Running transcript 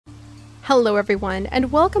Hello everyone,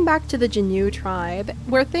 and welcome back to the Jannu tribe,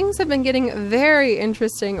 where things have been getting very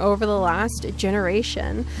interesting over the last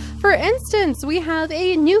generation. For instance, we have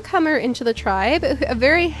a newcomer into the tribe, a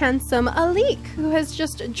very handsome Alik, who has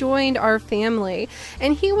just joined our family,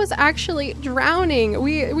 and he was actually drowning.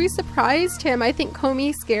 We surprised him. I think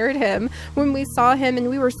Comey scared him when we saw him,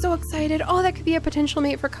 and we were so excited. Oh, that could be a potential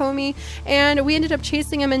mate for Comey, and we ended up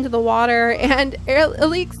chasing him into the water, and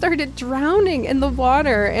Alik started drowning in the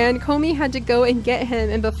water, and Comey had to go and get him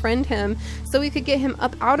and befriend him so we could get him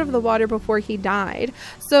up out of the water before he died.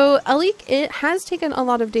 So Alik has taken a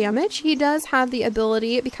lot of damage. He does have the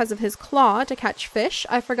ability, because of his claw, to catch fish.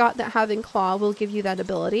 I forgot that having claw will give you that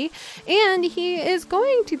ability. And he is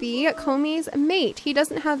going to be Comey's mate. He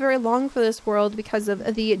doesn't have very long for this world because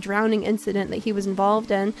of the drowning incident that he was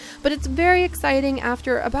involved in, but it's very exciting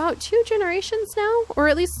after about 2 generations now, or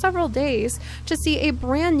at least several days, to see a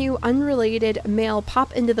brand new unrelated male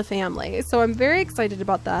pop into the family. So I'm very excited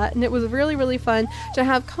about that, and it was really fun to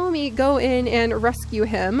have Comey go in and rescue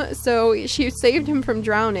him. So she saved him from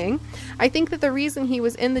drowning. I think that the reason he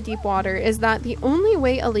was in the deep water is that the only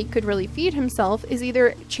way Alik could really feed himself is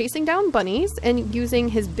either chasing down bunnies and using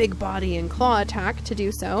his big body and claw attack to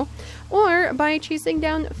do so, or by chasing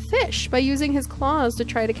down fish by using his claws to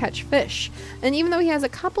try to catch fish. And even though he has a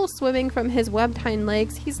couple swimming from his webbed hind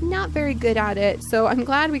legs, he's not very good at it, so I'm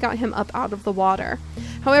glad we got him up out of the water.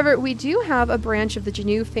 However, we do have a branch of the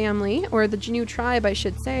Jannu family, or the Jannu tribe I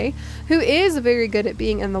should say, who is very good at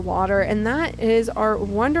being in the water, and that is our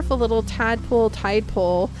wonderful little tadpole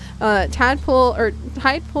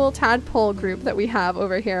group that we have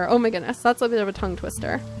over here. Oh my goodness, that's a bit of a tongue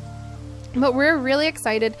twister. But we're really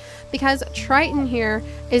excited because Triton here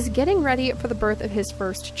is getting ready for the birth of his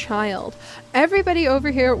first child. Everybody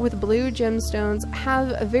over here with blue gemstones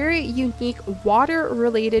have very unique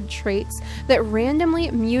water-related traits that randomly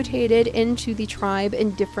mutated into the tribe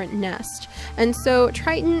in different nests. And so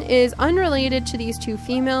Triton is unrelated to these 2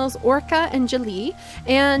 females, Orca and Jalee,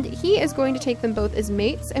 and he is going to take them both as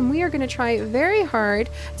mates, and we are going to try very hard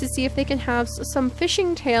to see if they can have some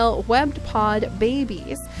fishing tail webbed pod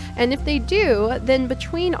babies. And if they do, then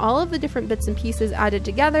between all of the different bits and pieces added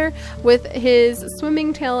together, with his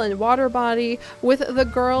swimming tail and water body, with the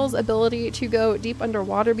girl's ability to go deep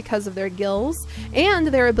underwater because of their gills, and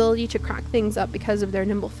their ability to crack things up because of their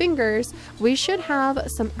nimble fingers, we should have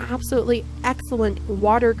some absolutely excellent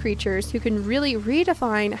water creatures who can really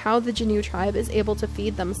redefine how the Jannu tribe is able to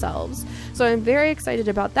feed themselves. So I'm very excited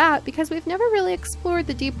about that because we've never really explored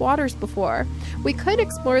the deep waters before. We could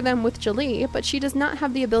explore them with Jalee, but she does not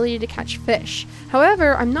have the ability to catch fish.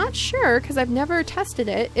 However, I'm not sure, because I've never tested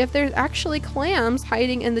it, if there's actually clams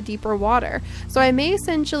hiding in the deeper water. So I may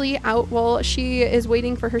send Jalee out while she is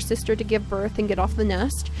waiting for her sister to give birth and get off the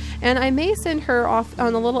nest, and I may send her off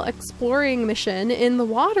on a little exploring mission in the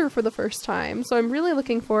water for the first time. So I'm really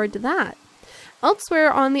looking forward to that.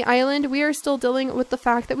 Elsewhere on the island, we are still dealing with the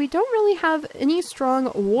fact that we don't really have any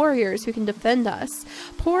strong warriors who can defend us.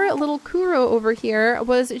 Poor little Kuro over here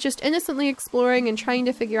was just innocently exploring and trying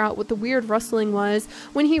to figure out what the weird rustling was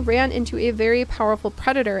when he ran into a very powerful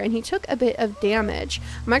predator, and he took a bit of damage.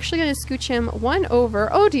 I'm actually going to scooch him one over.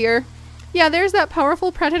 Oh dear. Yeah, there's that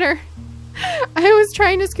powerful predator. I was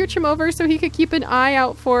trying to scooch him over so he could keep an eye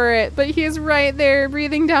out for it, but he is right there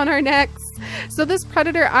breathing down our necks. So this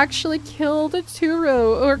predator actually killed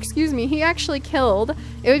Turo, or excuse me, he actually killed.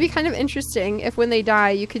 It would be kind of interesting if when they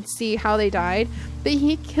die you could see how they died, but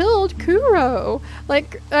he killed Kuro.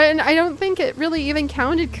 Like, and I don't think it really even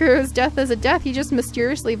counted Kuro's death as a death. He just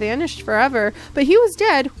mysteriously vanished forever, but he was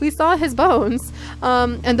dead. We saw his bones,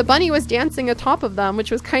 and the bunny was dancing atop of them,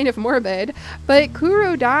 which was kind of morbid, but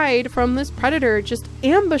Kuro died from this predator just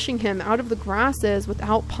ambushing him out of the grasses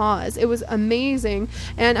without pause. It was amazing,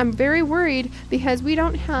 and I'm very worried because we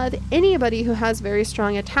don't have anybody who has very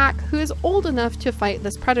strong attack who is old enough to fight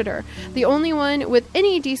this predator. The only one with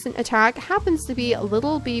any decent attack happens to be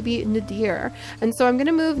little baby Nadir, and so I'm going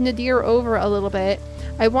to move Nadir over a little bit.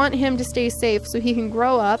 I want him to stay safe so he can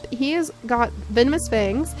grow up. He has got venomous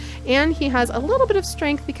fangs, and he has a little bit of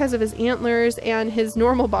strength because of his antlers and his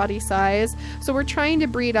normal body size, so we're trying to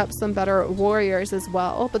breed up some better warriors as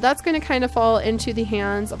well. But that's going to kind of fall into the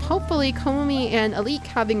hands of hopefully Comey and Alik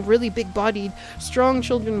having really big bodied strong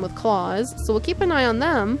children with claws, so we'll keep an eye on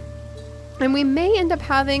them. And we may end up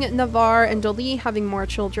having Navarre and Dolly having more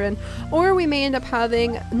children, or we may end up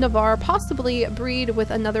having Navarre possibly breed with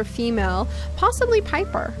another female, possibly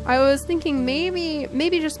Piper. I was thinking maybe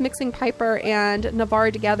just mixing Piper and Navarre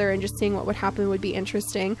together and just seeing what would happen would be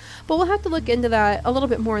interesting, but we'll have to look into that a little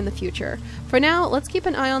bit more in the future. For now, let's keep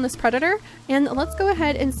an eye on this predator, and let's go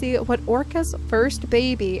ahead and see what Orca's first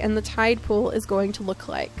baby in the tide pool is going to look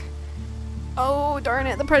like. Oh, darn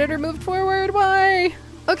it, the predator moved forward, why?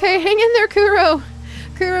 Okay, hang in there, Kuro.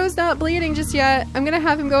 Kuro's not bleeding just yet. I'm gonna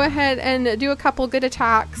have him go ahead and do a couple good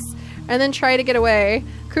attacks and then try to get away.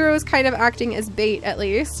 Kuro's kind of acting as bait at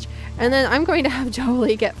least. And then I'm going to have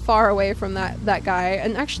Dolly get far away from that guy.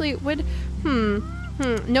 And actually would,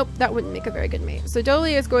 nope, that wouldn't make a very good mate. So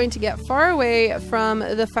Dolly is going to get far away from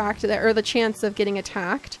the fact that, or the chance of getting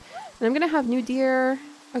attacked. And I'm gonna have New Deer.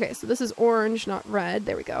 Okay, so this is orange, not red.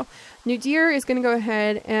 There we go. New Deer is going to go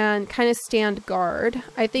ahead and kind of stand guard.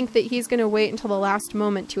 I think that he's going to wait until the last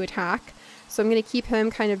moment to attack. So I'm going to keep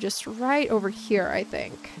him kind of just right over here, I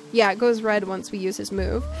think. Yeah, it goes red once we use his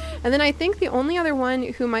move. And then I think the only other one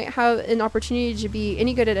who might have an opportunity to be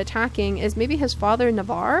any good at attacking is maybe his father,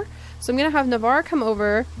 Navarre. So I'm going to have Navarre come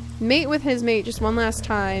over, mate with his mate just one last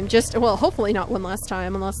time. Well, hopefully not one last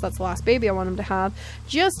time, unless that's the last baby I want him to have,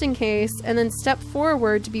 just in case, and then step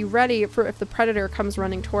forward to be ready for if the predator comes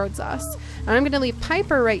running towards us. And I'm going to leave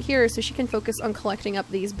Piper right here so she can focus on collecting up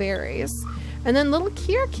these berries. And then little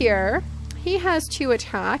Kier, he has 2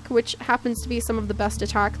 attack, which happens to be some of the best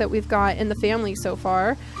attack that we've got in the family so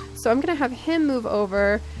far. So I'm going to have him move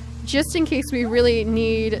over, just in case we really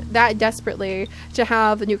need that desperately to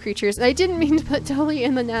have new creatures. And I didn't mean to put Dolly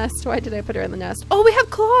in the nest. Why did I put her in the nest? Oh, we have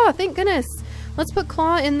Claw! Thank goodness! Let's put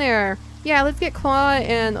Claw in there. Yeah, let's get Claw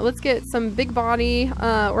and let's get some big body,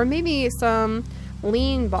 or maybe some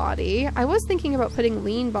lean body. I was thinking about putting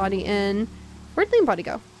lean body in. Where'd lean body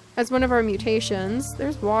go? As one of our mutations.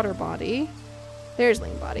 There's water body. There's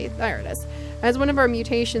lean body. There it is. As one of our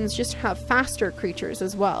mutations, just to have faster creatures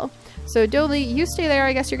as well. So Dolly, you stay there.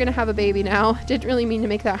 I guess you're going to have a baby now. Didn't really mean to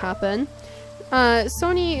make that happen.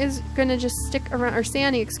 Sony is going to just stick around, or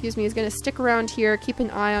Sani, excuse me, is going to stick around here, keep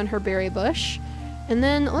an eye on her berry bush. And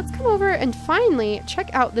then let's come over and finally check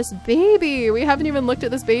out this baby. We haven't even looked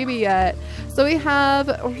at this baby yet. So we have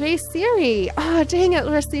Seri. Ah, dang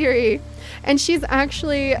it, Seri. And she's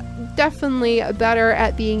actually definitely better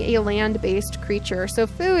at being a land-based creature. So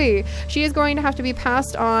Fui, she is going to have to be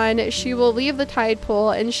passed on. She will leave the tide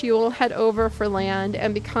pool and she will head over for land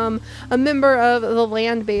and become a member of the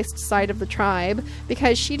land-based side of the tribe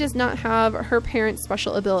because she does not have her parents'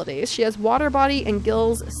 special abilities. She has water body and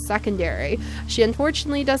gills secondary. She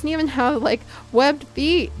unfortunately doesn't even have like webbed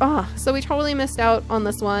feet. So we totally missed out on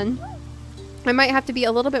this one. I might have to be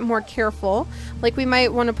a little bit more careful. Like we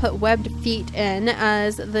might want to put webbed feet in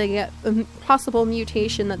as the possible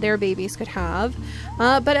mutation that their babies could have.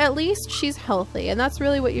 But at least she's healthy, and that's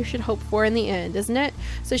really what you should hope for in the end, isn't it?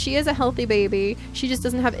 So she is a healthy baby. She just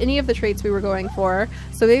doesn't have any of the traits we were going for.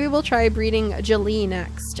 So maybe we'll try breeding Jolie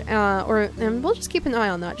next. And we'll just keep an eye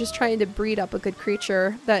on that. Just trying to breed up a good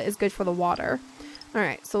creature that is good for the water.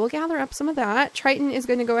 Alright, so we'll gather up some of that. Triton is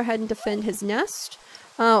going to go ahead and defend his nest.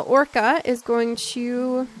 Orca is going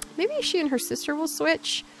to, maybe she and her sister will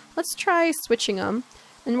switch. Let's try switching them.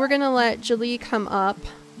 And we're going to let Jolie come up.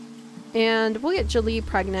 And we'll get Jolie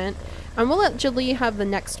pregnant. And we'll let Jolie have the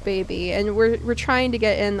next baby. And we're trying to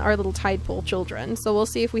get in our little tide pool children. So we'll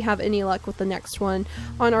see if we have any luck with the next one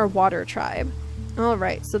on our water tribe.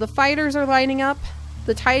 Alright, so the fighters are lining up.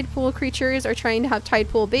 The tide pool creatures are trying to have tide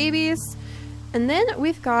pool babies. And then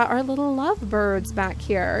we've got our little lovebirds back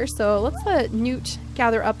here. So let's let Newt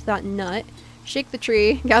gather up that nut, shake the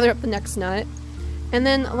tree, gather up the next nut. And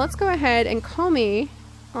then let's go ahead and Comey,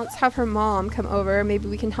 let's have her mom come over. Maybe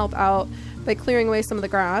we can help out by clearing away some of the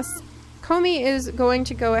grass. Comey is going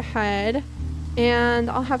to go ahead and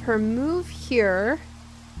I'll have her move here.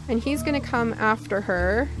 And he's going to come after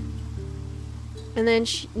her. And then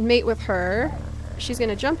mate with her. She's going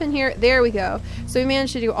to jump in here. There we go. So we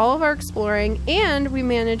managed to do all of our exploring and we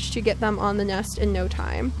managed to get them on the nest in no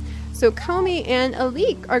time. So Comey and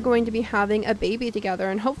Alik are going to be having a baby together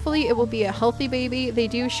and hopefully it will be a healthy baby. They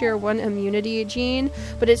do share one immunity gene,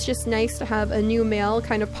 but it's just nice to have a new male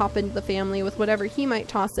kind of pop into the family with whatever he might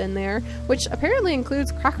toss in there, which apparently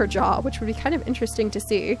includes Crackerjaw, which would be kind of interesting to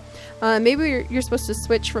see. Maybe you're supposed to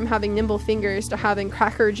switch from having nimble fingers to having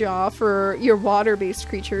Crackerjaw for your water-based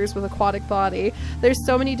creatures with aquatic body. There's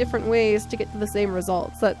so many different ways to get to the same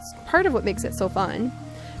results. That's part of what makes it so fun.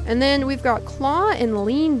 And then we've got Claw and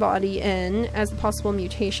Lean Body in as possible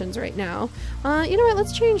mutations right now. You know what,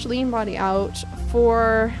 let's change Lean Body out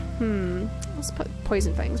for, let's put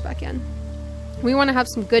Poison Fangs back in. We want to have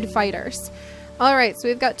some good fighters. All right, so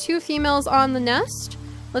we've got 2 females on the nest.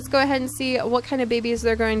 Let's go ahead and see what kind of babies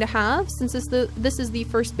they're going to have. Since this is the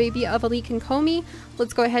first baby of Alik and Komi,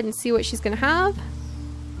 let's go ahead and see what she's going to have.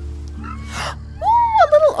 Oh, a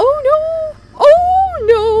little, oh no, oh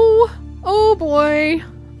no, oh boy,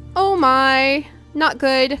 oh my, not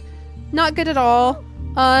good at all.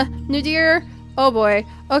 Nadir, oh boy,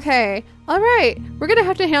 okay, all right, we're gonna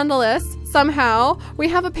have to handle this somehow. We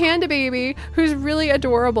have a panda baby who's really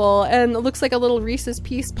adorable and looks like a little Reese's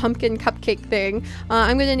Piece pumpkin cupcake thing.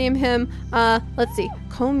 I'm gonna name him, let's see,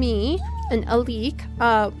 Komi and Alik,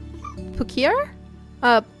 Pukir?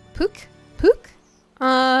 Pook?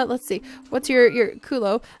 Let's see, what's your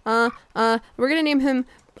Kulo? We're gonna name him,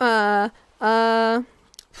 Pookie.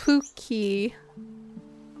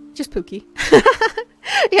 Just Pookie.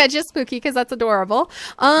 Yeah, just Pookie, because that's adorable.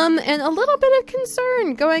 And a little bit of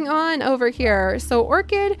concern going on over here. So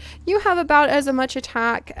Orchid, you have about as much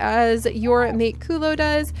attack as your mate Kulo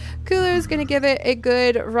does. Kulo's going to give it a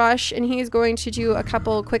good rush, and he's going to do a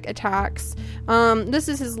couple quick attacks. This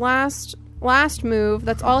is his last move.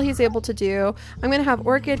 That's all he's able to do. I'm going to have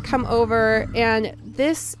Orchid come over, and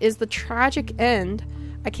this is the tragic end,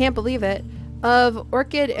 I can't believe it, of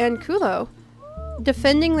Orchid and Kulo.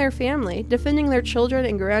 Defending their family, defending their children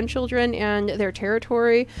and grandchildren and their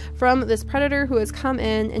territory from this predator who has come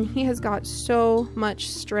in, and he has got so much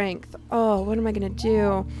strength. Oh, what am I going to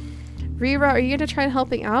do? Rira, are you going to try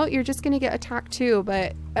helping out? You're just going to get attacked too,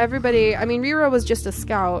 but everybody, I mean, Rira was just a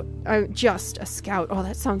scout. Just a scout. Oh,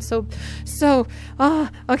 that sounds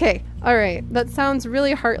okay. All right. That sounds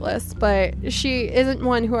really heartless, but she isn't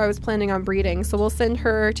one who I was planning on breeding, so we'll send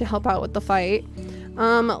her to help out with the fight.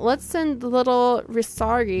 Let's send the little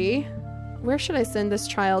Risari. Where should I send this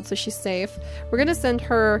child so she's safe? We're going to send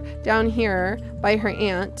her down here by her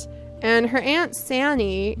aunt. And her aunt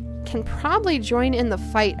Sani can probably join in the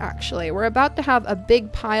fight, actually. We're about to have a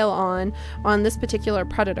big pile on this particular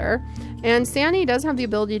predator. And Sani does have the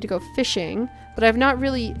ability to go fishing, but I've not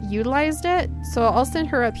really utilized it. So I'll send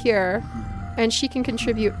her up here and she can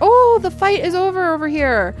contribute. Oh, the fight is over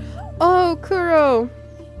here. Oh, Kuro,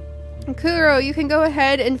 you can go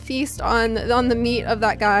ahead and feast on the meat of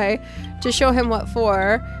that guy to show him what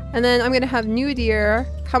for. And then I'm going to have Nudir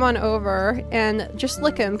come on over and just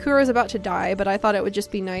lick him. Kuro's about to die, but I thought it would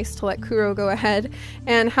just be nice to let Kuro go ahead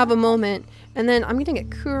and have a moment. And then I'm going to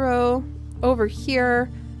get Kuro over here,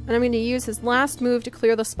 and I'm going to use his last move to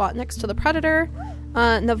clear the spot next to the predator.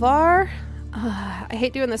 Navar, I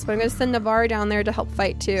hate doing this, but I'm going to send Navar down there to help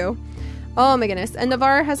fight too. Oh my goodness. And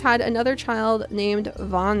Navar has had another child named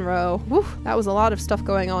Vanro. Whew, that was a lot of stuff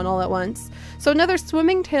going on all at once. So another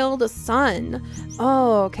swimming-tailed son.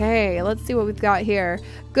 Oh, okay. Let's see what we've got here.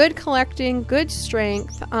 Good collecting, good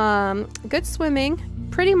strength, good swimming.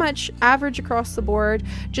 Pretty much average across the board,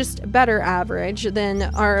 just better average than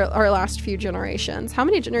our last few generations. How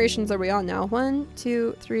many generations are we on now? 1,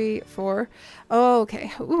 2, 3, 4. Oh, okay.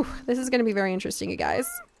 Ooh, this is going to be very interesting, you guys.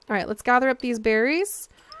 All right, let's gather up these berries.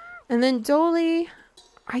 And then Dolly,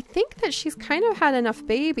 I think that she's kind of had enough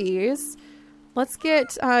babies. Let's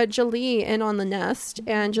get Jalee in on the nest,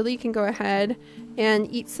 and Jalee can go ahead and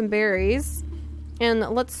eat some berries. And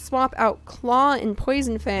let's swap out Claw and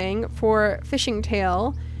Poison Fang for Fishing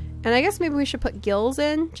Tail. And I guess maybe we should put Gills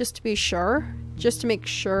in just to be sure, just to make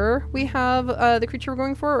sure we have the creature we're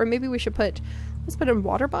going for. Or maybe we should let's put in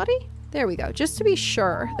Water Body. There we go, just to be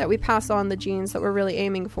sure that we pass on the genes that we're really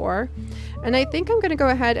aiming for. And I think I'm going to go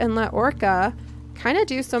ahead and let Orca kind of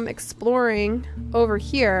do some exploring over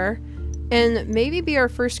here and maybe be our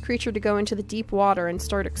first creature to go into the deep water and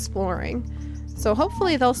start exploring. So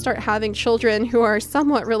hopefully they'll start having children who are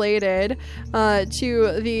somewhat related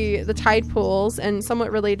to the tide pools and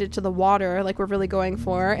somewhat related to the water, like we're really going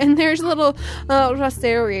for. And there's little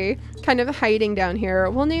Raseri kind of hiding down here.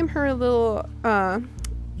 We'll name her little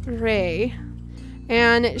Ray,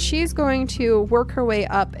 and she's going to work her way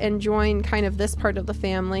up and join kind of this part of the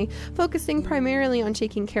family, focusing primarily on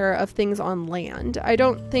taking care of things on land. I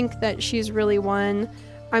don't think that she's really one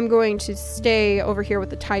I'm going to stay over here with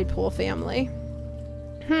the tide pool family.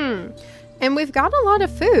 And we've got a lot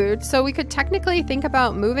of food, so we could technically think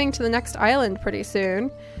about moving to the next island pretty soon.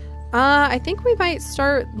 I think we might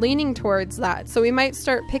start leaning towards that. So we might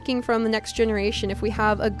start picking from the next generation if we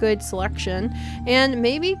have a good selection, and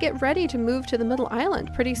maybe get ready to move to the middle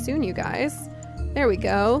island pretty soon, you guys. There we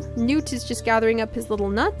go. Newt is just gathering up his little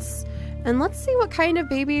nuts. And let's see what kind of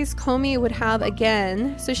babies Komi would have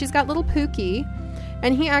again. So she's got little Pookie,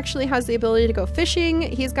 and he actually has the ability to go fishing.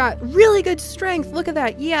 He's got really good strength. Look at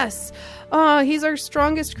that. Yes. Oh, he's our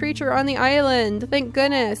strongest creature on the island. Thank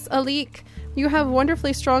goodness. Alik, You have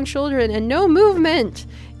wonderfully strong children and no movement.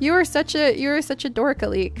 You are such a dork,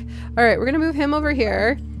 Alik. All right, we're gonna move him over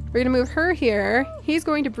here. We're gonna move her here. He's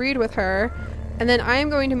going to breed with her. And then I'm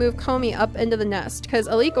going to move Comey up into the nest because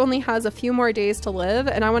Alik only has a few more days to live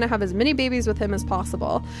and I want to have as many babies with him as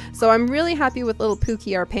possible. So I'm really happy with little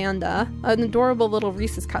Pookie, our panda, an adorable little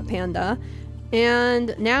Reese's Cup panda.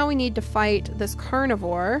 And now we need to fight this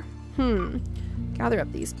carnivore. Gather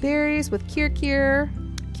up these berries with Kirkir.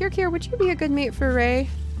 Kirkir, would you be a good mate for Ray?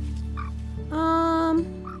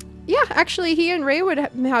 Yeah, actually he and Ray would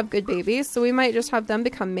have good babies, so we might just have them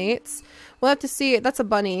become mates. We'll have to see. That's a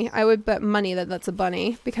bunny. I would bet money that that's a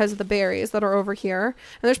bunny because of the berries that are over here.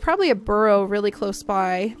 And there's probably a burrow really close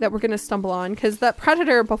by that we're going to stumble on because that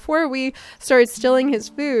predator, before we started stealing his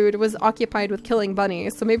food, was occupied with killing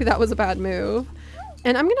bunnies. So maybe that was a bad move.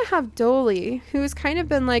 And I'm going to have Dolly, who's kind of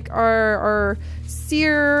been like our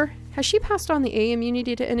seer. Has she passed on the A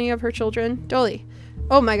immunity to any of her children? Dolly.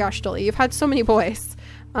 Oh my gosh, Dolly, you've had so many boys.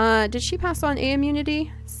 Did she pass on A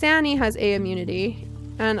immunity? Sani has A immunity.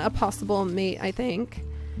 And a possible mate, I think.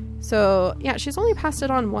 So, yeah, she's only passed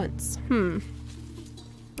it on once. And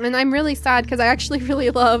I'm really sad because I actually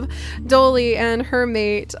really love Dolly and her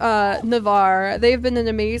mate, Navar. They've been an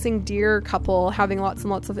amazing deer couple, having lots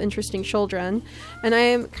and lots of interesting children. And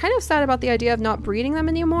I'm kind of sad about the idea of not breeding them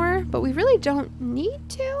anymore, but we really don't need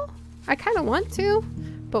to. I kind of want to,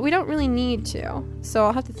 but we don't really need to. So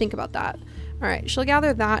I'll have to think about that. All right, she'll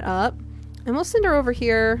gather that up. And we'll send her over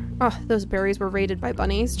here. Oh, those berries were raided by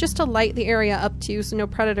bunnies. Just to light the area up too so no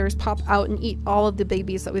predators pop out and eat all of the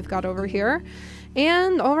babies that we've got over here.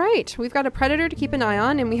 And all right, we've got a predator to keep an eye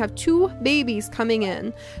on and we have 2 babies coming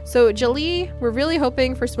in. So Jalee, we're really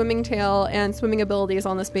hoping for swimming tail and swimming abilities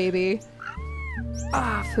on this baby.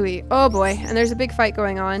 Ah, phooey. Oh boy, and there's a big fight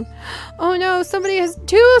going on. Oh no,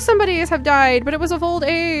 two somebodies have died, but it was of old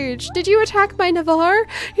age. Did you attack my Navar?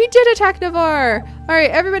 He did attack Navar. All right,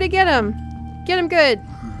 everybody get him. Get him good.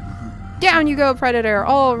 Down you go, predator.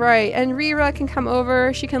 All right, and Rira can come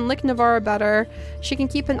over. She can lick Navarra better. She can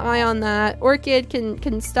keep an eye on that. Orchid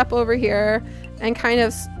can step over here and kind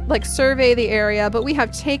of like survey the area, but we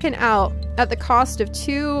have taken out, at the cost of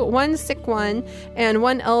 1 sick one and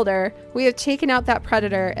 1 elder, we have taken out that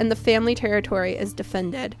predator and the family territory is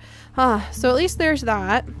defended. So at least there's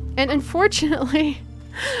that. And unfortunately,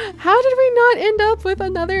 how did we not end up with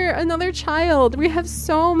another child? We have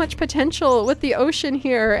so much potential with the ocean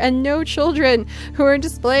here and no children who are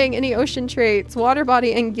displaying any ocean traits, water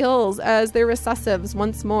body and gills as their recessives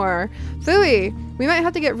once more. Phooey, we might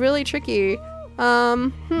have to get really tricky.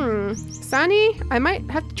 Sani, I might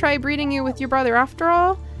have to try breeding you with your brother after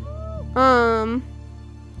all.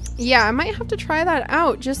 Yeah, I might have to try that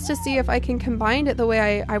out just to see if I can combine it the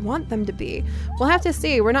way I want them to be. We'll have to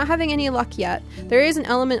see. We're not having any luck yet. There is an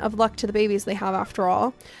element of luck to the babies they have after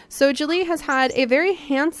all. So Jalee has had a very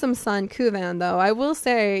handsome son, Kuvan, though. I will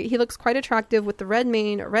say he looks quite attractive with the red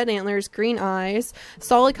mane, red antlers, green eyes,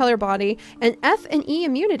 solid color body, and F and E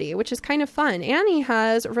immunity, which is kind of fun. And he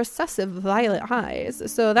has recessive violet eyes,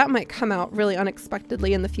 so that might come out really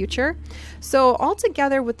unexpectedly in the future. So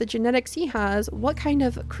altogether with the genetics he has, what kind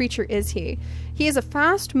of creature is he? He is a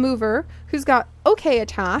fast mover who's got okay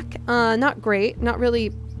attack, not great, not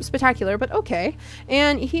really spectacular, but okay,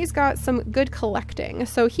 and he's got some good collecting,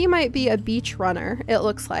 so he might be a beach runner, it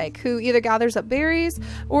looks like, who either gathers up berries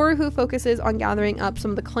or who focuses on gathering up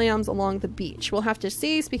some of the clams along the beach. We'll have to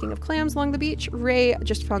see. Speaking of clams along the beach, Ray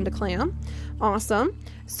just found a clam. Awesome.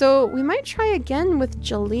 So we might try again with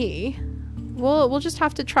Jalee. We'll just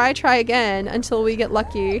have to try again until we get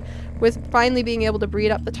lucky with finally being able to breed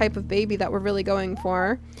up the type of baby that we're really going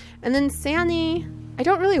for. And then Sani, I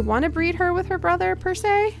don't really want to breed her with her brother per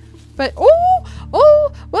se, but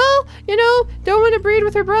well, you know, don't want to breed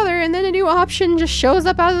with her brother and then a new option just shows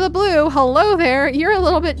up out of the blue. Hello there, you're a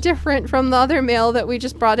little bit different from the other male that we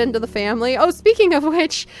just brought into the family. Oh, speaking of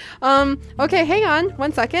which, okay, hang on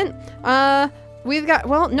 1 second. We've got,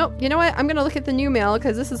 well, nope, you know what? I'm gonna look at the new male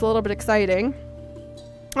because this is a little bit exciting.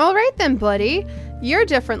 All right then, buddy. You're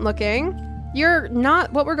different looking. You're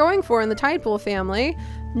not what we're going for in the Tidepool family.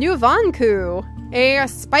 New Vanku, a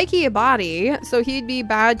spiky body, so he'd be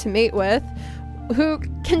bad to mate with, who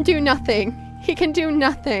can do nothing. He can do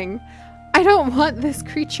nothing. I don't want this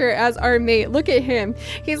creature as our mate. Look at him.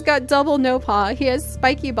 He's got double no paw. He has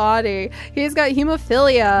spiky body. He's got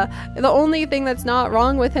hemophilia. The only thing that's not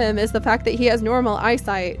wrong with him is the fact that he has normal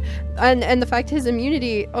eyesight. And the fact his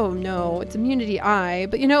immunity, oh no, it's immunity I.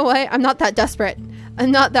 But you know what? I'm not that desperate. I'm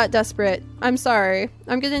not that desperate. I'm sorry.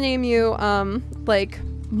 I'm gonna name you, like,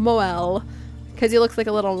 Moel. Because he looks like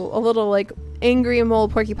a little, like, angry mole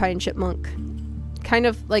porcupine chipmunk. kind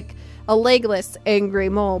of like a legless, angry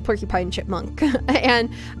mole porcupine chipmunk. And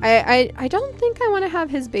I don't think I want to have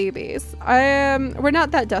his babies. We're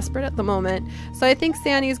not that desperate at the moment. So I think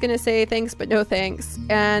Sandy's going to say thanks, but no thanks.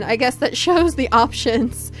 And I guess that shows the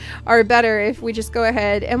options are better if we just go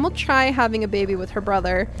ahead and we'll try having a baby with her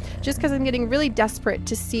brother, just because I'm getting really desperate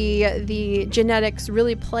to see the genetics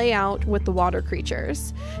really play out with the water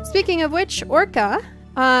creatures. Speaking of which, Orca,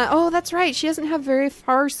 oh, that's right. She doesn't have very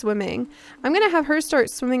far swimming. I'm going to have her start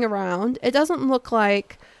swimming around. It doesn't look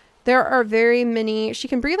like there are very many. She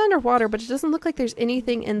can breathe underwater, but it doesn't look like there's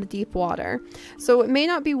anything in the deep water. So it may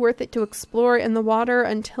not be worth it to explore in the water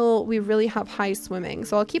until we really have high swimming.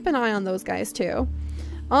 So I'll keep an eye on those guys too.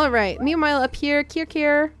 All right. Meanwhile, up here,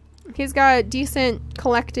 Kier. He's got decent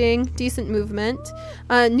collecting, decent movement.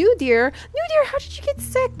 New deer, how did you get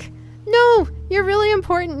sick? No, you're really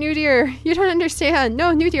important, New Deer. You don't understand.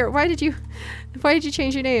 No, New Deer, why did you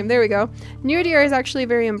change your name? There we go. New Deer is actually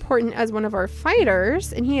very important as one of our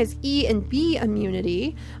fighters, and he has E and B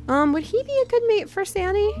immunity. Would he be a good mate for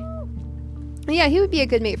Sandy? Yeah, he would be a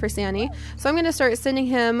good mate for Sandy. So I'm going to start sending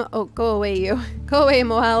him... Oh, go away, you. Go away,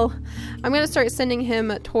 Moel. I'm going to start sending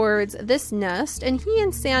him towards this nest, and he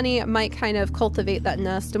and Sandy might kind of cultivate that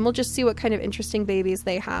nest, and we'll just see what kind of interesting babies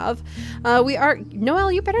they have.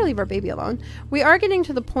 Noelle, you better leave our baby alone. We are getting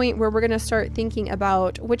to the point where we're going to start thinking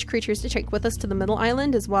about which creatures to take with us to the middle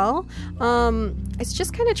island as well. It's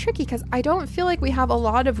just kind of tricky because I don't feel like we have a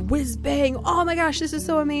lot of whiz-bang, oh my gosh, this is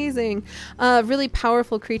so amazing, really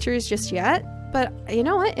powerful creatures just yet. But you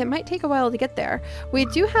know what? It might take a while to get there. We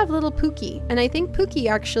do have little Pookie, and I think Pookie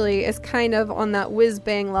actually is kind of on that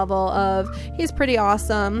whiz-bang level of he's pretty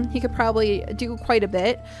awesome. He could probably do quite a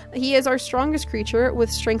bit. He is our strongest creature with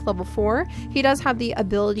strength level 4. He does have the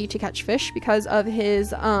ability to catch fish because of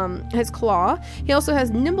his claw. He also has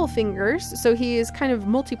nimble fingers, so he is kind of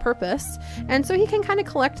multi-purpose, and so he can kind of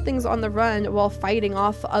collect things on the run while fighting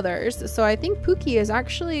off others. So I think Pookie is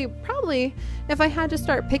actually probably, if I had to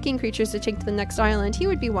start picking creatures to take to the next island, he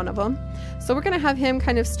would be one of them. So we're going to have him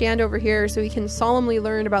kind of stand over here so he can solemnly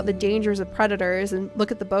learn about the dangers of predators and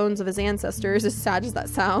look at the bones of his ancestors, as sad as that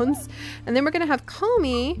sounds. And then we're going to have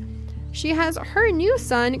Comey. She has her new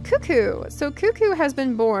son, Cuckoo. So Cuckoo has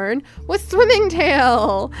been born with swimming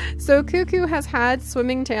tail. So Cuckoo has had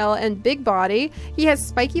swimming tail and big body. He has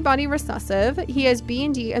spiky body recessive. He has B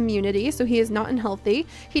and D immunity, so he is not unhealthy.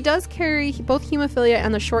 He does carry both hemophilia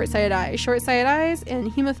and the short-sighted eyes. Short-sighted eyes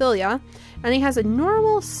and hemophilia. And he has a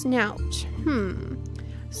normal snout.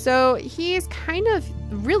 So he's kind of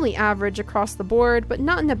really average across the board, but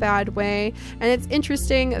not in a bad way. And it's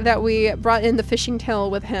interesting that we brought in the fishing tail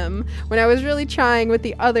with him when I was really trying with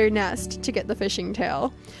the other nest to get the fishing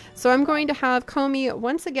tail. So I'm going to have Comey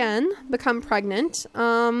once again become pregnant.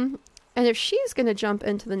 And if she's going to jump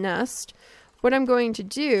into the nest, what I'm going to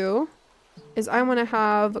do is I want to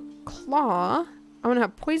have Claw, I want to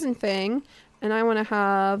have Poison Fang, and I want to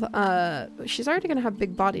have, she's already going to have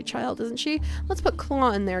Big Body Child, isn't she? Let's put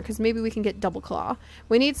Claw in there because maybe we can get Double Claw.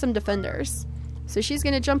 We need some defenders. So she's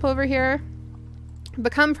going to jump over here,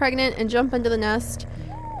 become pregnant, and jump into the nest.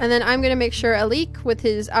 And then I'm going to make sure Alik, with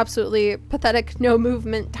his absolutely pathetic, no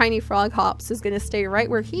movement, tiny frog hops, is going to stay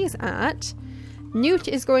right where he's at. Newt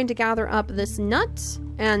is going to gather up this nut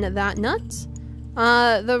and that nut.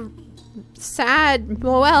 The sad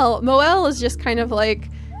Moel is just kind of like,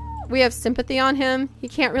 we have sympathy on him. He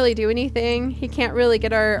can't really do anything. He can't really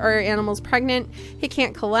get our animals pregnant. He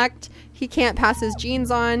can't collect. He can't pass his genes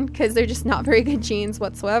on because they're just not very good genes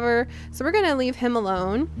whatsoever. So we're going to leave him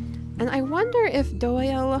alone. And I wonder if Dolly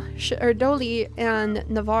and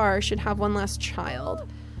Navarre should have one last child.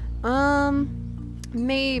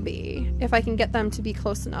 Maybe if I can get them to be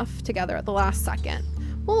close enough together at the last second.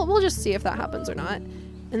 We'll just see if that happens or not.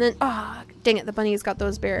 And then, dang it, the bunny's got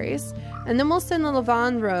those berries. And then we'll send little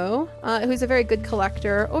Von Rowe, who's a very good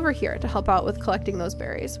collector, over here to help out with collecting those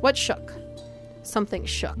berries. What shook? Something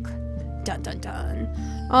shook. Dun dun dun.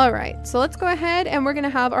 All right, so let's go ahead and we're going to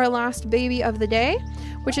have our last baby of the day,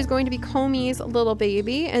 which is going to be Comey's little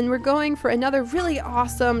baby. And we're going for another really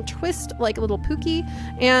awesome twist like little Pookie,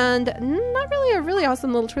 and not really a really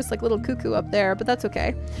awesome little twist like little Cuckoo up there, but that's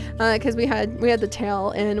okay because we had the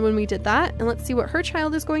tail in when we did that. And let's see what her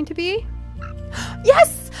child is going to be.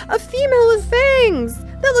 Yes! A female with fangs!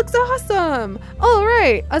 That looks awesome! All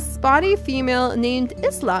right, a spotty female named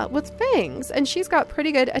Isla with fangs, and she's got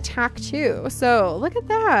pretty good attack too. So look at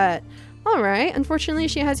that. All right, unfortunately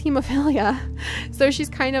she has hemophilia, so she's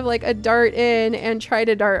kind of like a dart in and try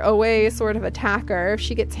to dart away sort of attacker. If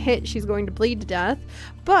she gets hit, she's going to bleed to death,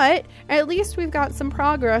 but at least we've got some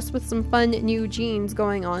progress with some fun new genes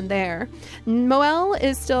going on there. Moel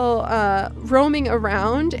is still roaming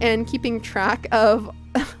around and keeping track of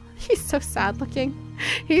he's so sad looking.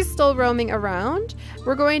 He's still roaming around.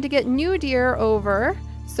 We're going to get New Deer over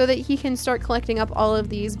so that he can start collecting up all of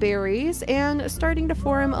these berries and starting to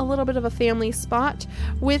form a little bit of a family spot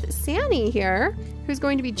with Sanny here, who's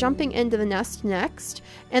going to be jumping into the nest next.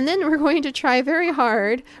 And then we're going to try very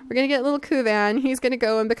hard. We're going to get little Kuvan. He's going to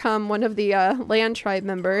go and become one of the land tribe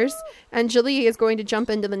members. And Jalee is going to jump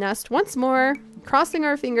into the nest once more, crossing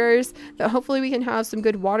our fingers that hopefully we can have some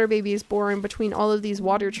good water babies born between all of these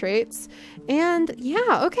water traits. And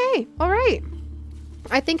yeah, okay, all right.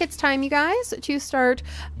 I think it's time, you guys, to start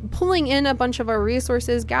pulling in a bunch of our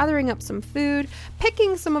resources, gathering up some food,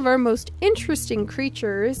 picking some of our most interesting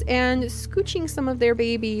creatures, and scooching some of their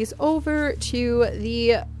babies over to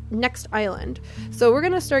the next island. So we're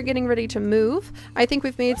going to start getting ready to move. I think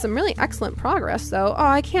we've made some really excellent progress, though. Oh,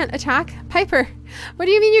 I can't attack Piper. What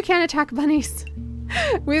do you mean you can't attack bunnies?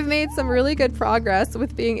 We've made some really good progress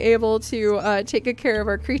with being able to take good care of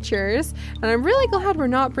our creatures, and I'm really glad we're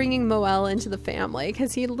not bringing Moel into the family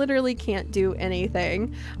because he literally can't do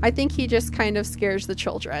anything. I think he just kind of scares the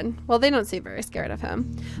children. Well, they don't seem very scared of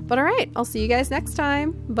him. But all right, I'll see you guys next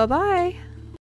time. Bye-bye.